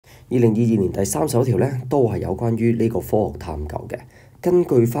2022年第31條咧，都係有關於呢個科學探究嘅。根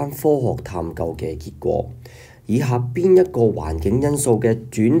據翻科學探究嘅結果，以下邊一個環境因素嘅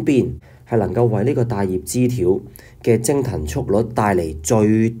轉變係能夠為呢個大葉枝條嘅蒸騰速率帶嚟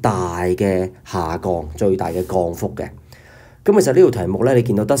最大嘅下降、最大嘅降幅嘅？咁其實呢條題目咧，你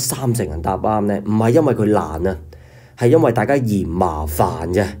見到得3成人答啱咧，唔係因為佢難啊，係因為大家嫌麻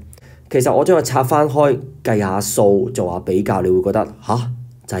煩啫。其實我將佢拆翻開計下數，做下比較，你會覺得吓，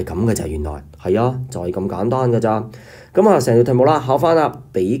就係咁嘅咋，原來係啊，就係咁簡單嘅咋。咁啊，成條題目啦，考翻啦，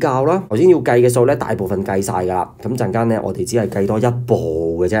比較啦。頭先要計嘅數咧，大部分計晒㗎啦。咁陣間咧，我哋只係計多一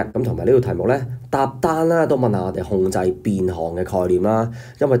步嘅啫。咁同埋呢條題目咧，答單啦，都問下我哋控制變項嘅概念啦。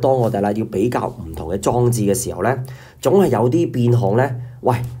因為當我哋啦要比較唔同嘅裝置嘅時候咧，總係有啲變項咧，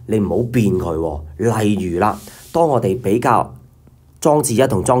喂，你唔好變佢喎。例如啦，當我哋比較裝置1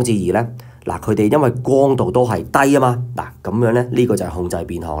同裝置2咧。嗱，佢哋因為光度都係低啊嘛，嗱咁樣咧，呢個就係控制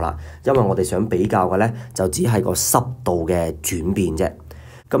變項啦。因為我哋想比較嘅咧，就只係個濕度嘅轉變啫。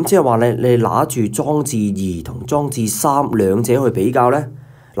咁即係話你拿住裝置2同裝置3兩者去比較咧，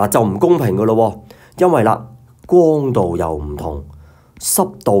嗱就唔公平噶咯喎。因為啦，光度又唔同，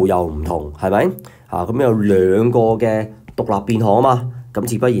濕度又唔同，係咪？咁有2個嘅獨立變項啊嘛。咁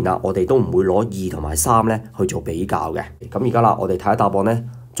自不然啦，我哋都唔會攞2同埋3咧去做比較嘅。咁而家啦，我哋睇下答案咧。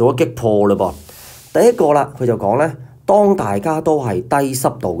做咗擊破嘞噃，第一個啦，佢就講咧，當大家都係低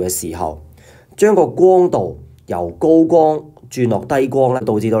濕度嘅時候，將個光度由高光轉落低光咧，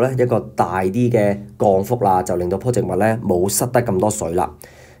導致到咧一個大啲嘅降幅啦，就令到棵植物咧冇塞得咁多水啦。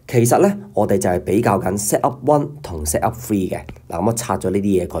其實咧，我哋就係比較緊 set up 1同 set up 3嘅。嗱，咁我拆咗呢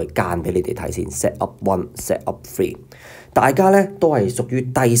啲嘢佢間俾你哋睇先 ，set up 1、set up 3，大家咧都係屬於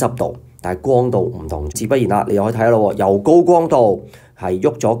低濕度，但係光度唔同。自不然啦，你又可以睇下咯喎，由高光度係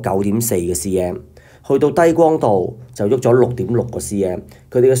喐咗9.4個 cm， 去到低光度就喐咗6.6個 cm，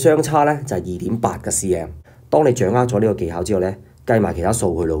 佢哋嘅相差咧就係2.8個 cm。當你掌握咗呢個技巧之後咧，計埋其他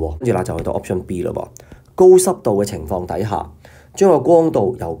數據咯喎，跟住啦就去到 option B 咯喎。高濕度嘅情況底下，將個光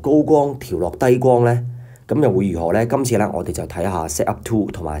度由高光調落低光咧，咁又會如何咧？今次咧我哋就睇下 set up 2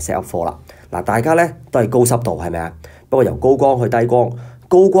同埋 set up 4啦。嗱，大家咧都係高濕度係咪啊？不過由高光去低光，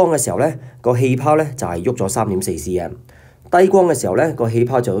高光嘅時候咧個氣泡咧就係喐咗3.4 cm。低光嘅時候咧，個氣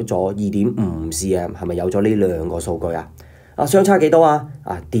泡就喐咗2.5 cm， 係咪有咗呢2個數據啊？相差幾多啊？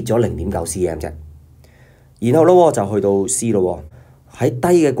跌咗0.9 cm 啫。然後咯就去到 C 咯喎，喺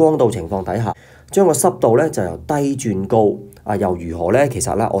低嘅光度情況底下，將個濕度咧就由低轉高。又如何咧？其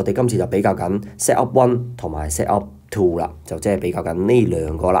實咧，我哋今次就比較緊 set up 1同埋 set up 2啦，就即係比較緊呢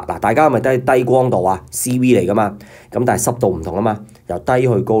2個啦。嗱，大家係咪都係低光度啊 ？CV 嚟噶嘛，咁但係濕度唔同啊嘛，由低去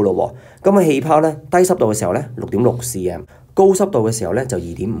高咯喎。咁個氣泡咧，低濕度嘅時候咧6.6 cm。高濕度嘅時候咧就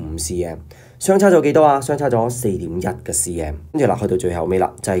2.5 cm， 相差咗幾多啊？相差咗4.1個 cm。跟住啦，去到最後尾啦，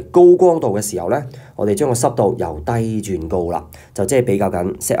就係高光度嘅時候咧，我哋將個濕度由低轉高啦，就即係比較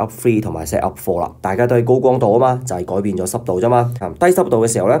緊 set up 3同埋 set up 4啦。大家都係高光度啊嘛，就係改變咗濕度啫嘛。低濕度嘅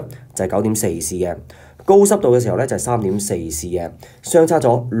時候咧就係9.4 cm， 高濕度嘅時候咧就係3.4 cm， 相差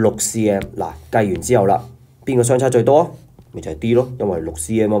咗6 cm。嗱，計完之後啦，邊個相差最多啊？咪就係 D 咯，因為6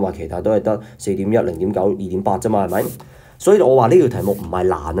 cm 啊嘛，其他都係得 4.1、0.9、2.8啫嘛，係咪？所以我話呢條題目唔係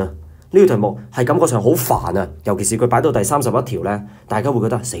難啊，呢條題目係感覺上好煩啊，尤其是佢擺到第31條咧，大家會覺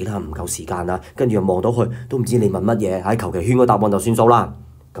得死啦，唔夠時間啦，跟住又望到佢都唔知你問乜嘢，喺求其圈個答案就算數啦，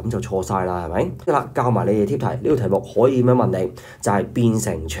咁就錯晒啦，係咪？好啦，教埋你哋貼題，呢條題目可以點樣問你？就係變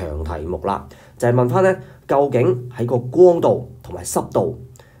成長題目啦，就係問翻咧，究竟喺個光度同埋濕度，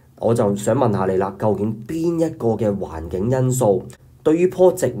我就想問下你啦，究竟邊一個嘅環境因素對於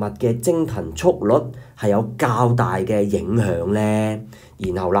棵植物嘅蒸騰速率係有較大嘅影響咧？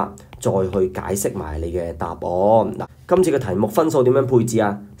然後啦，再去解釋埋你嘅答案。嗱，今次嘅題目分數點樣配置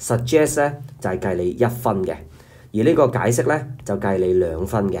啊 ？Suggest 咧就係計你1分嘅，而呢個解釋咧就計你2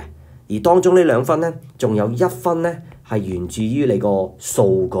分嘅。而當中呢2分咧，仲有1分咧係源自於你個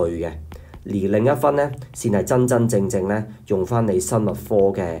數據嘅，而另1分咧先係真真正正咧用翻你生物科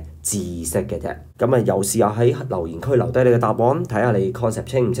嘅知識嘅啫。咁又試下喺留言區留低你嘅答案，睇下你 concept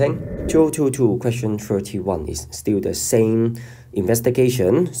清唔清。2022 question 31 is still the same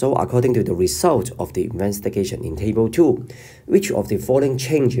investigation. So according to the result of the investigation in table 2, which of the following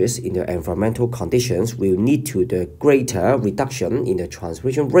changes in the environmental conditions will lead to the greater reduction in the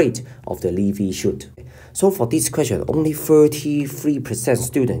transpiration rate of the leafy shoot? So for this question, only 33%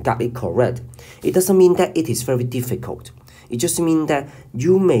 students got it correct. It doesn't mean that it is very difficult. It just means that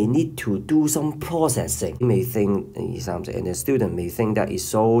you may need to do some processing. You may think, and the student may think that it's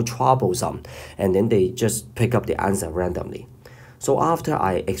so troublesome, and then they just pick up the answer randomly. So after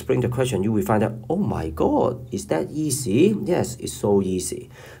I explain the question, you will find that, oh my god, is that easy? Yes, it's so easy.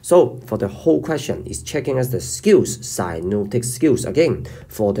 So for the whole question, it's checking us the skills, cyanotic skills, again,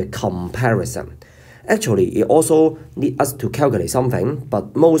 for the comparison. Actually, it also needs us to calculate something,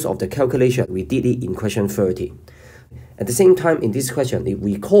 but most of the calculation, we did it in question 30. At the same time, in this question, it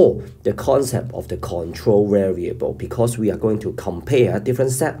recall the concept of the control variable because we are going to compare different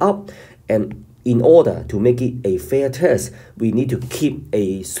setup, and in order to make it a fair test, we need to keep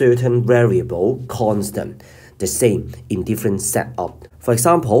a certain variable constant, the same in different setup. For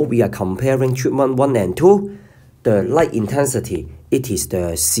example, we are comparing treatment 1 and 2. The light intensity, it is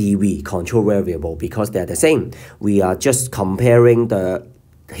the CV, control variable, because they are the same. We are just comparing the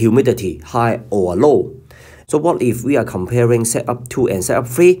humidity, high or low. So what if we are comparing setup 2 and setup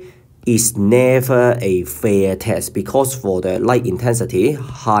 3? It's never a fair test because for the light intensity,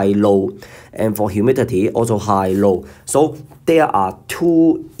 high, low, and for humidity, also high, low. So there are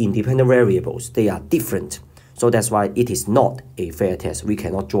two independent variables. They are different. So that's why it is not a fair test. We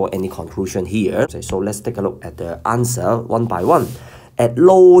cannot draw any conclusion here. So let's take a look at the answer one by one. At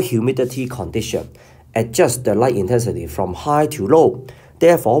low humidity condition, adjust the light intensity from high to low.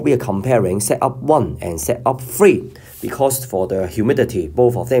 Therefore, we are comparing setup 1 and setup 3 because for the humidity,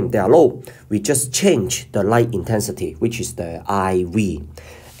 both of them, they are low. We just change the light intensity, which is the IV.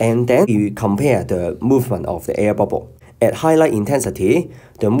 And then we compare the movement of the air bubble. At high light intensity,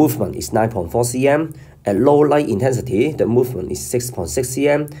 the movement is 9.4 cm. At low light intensity, the movement is 6.6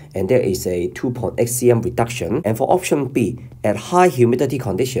 cm, and there is a 2.8 cm reduction. And for option B, at high humidity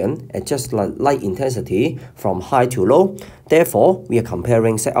condition, adjust light intensity from high to low. Therefore, we are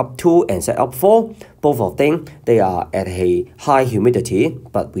comparing setup 2 and setup 4. Both of them, they are at a high humidity,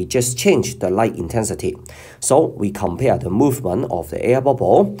 but we just change the light intensity. So we compare the movement of the air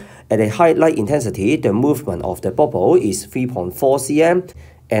bubble. At a high light intensity, the movement of the bubble is 3.4 cm.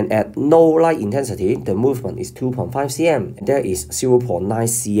 And at low light intensity, the movement is 2.5 cm. There is 0.9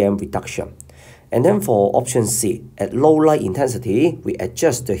 cm reduction. And then for option C, at low light intensity, we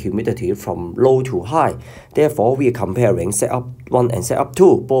adjust the humidity from low to high. Therefore, we are comparing setup 1 and setup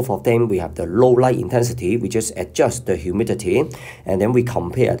 2. Both of them, we have the low light intensity. We just adjust the humidity. And then we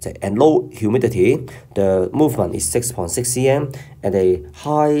compare. At low humidity, the movement is 6.6 cm. At a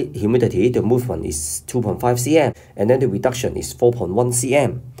high humidity, the movement is 2.5 cm. And then the reduction is 4.1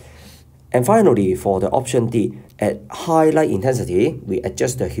 cm. And finally, for the option D, at high light intensity, we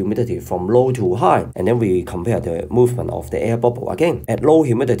adjust the humidity from low to high, and then we compare the movement of the air bubble again. At low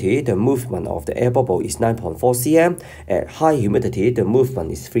humidity, the movement of the air bubble is 9.4 cm. At high humidity, the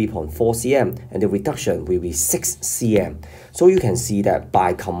movement is 3.4 cm, and the reduction will be 6 cm. So you can see that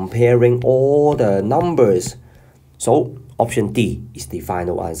by comparing all the numbers, so option D is the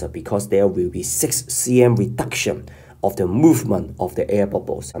final answer because there will be 6 cm reduction of the movement of the air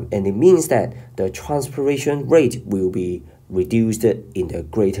bubbles, and it means that the transpiration rate will be reduced in the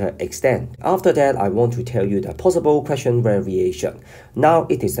greater extent. After that, I want to tell you the possible question variation. Now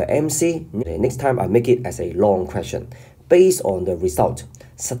it is the MC. Next time I make it as a long question. Based on the result,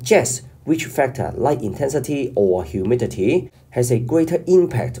 suggest which factor, light intensity or humidity, has a greater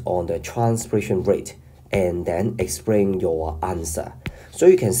impact on the transpiration rate, and then explain your answer. So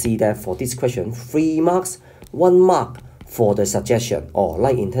you can see that for this question, 3 marks, 1 mark for the suggestion or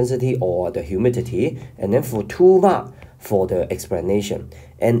light intensity or the humidity, and then for 2 mark for the explanation.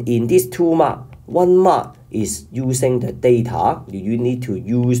 And in this 2 mark, 1 mark is using the data. You need to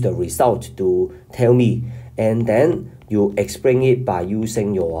use the result to tell me, and then you explain it by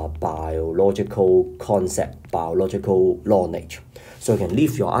using your biological concept, biological knowledge. So you can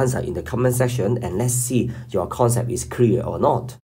leave your answer in the comment section and let's see your concept is clear or not.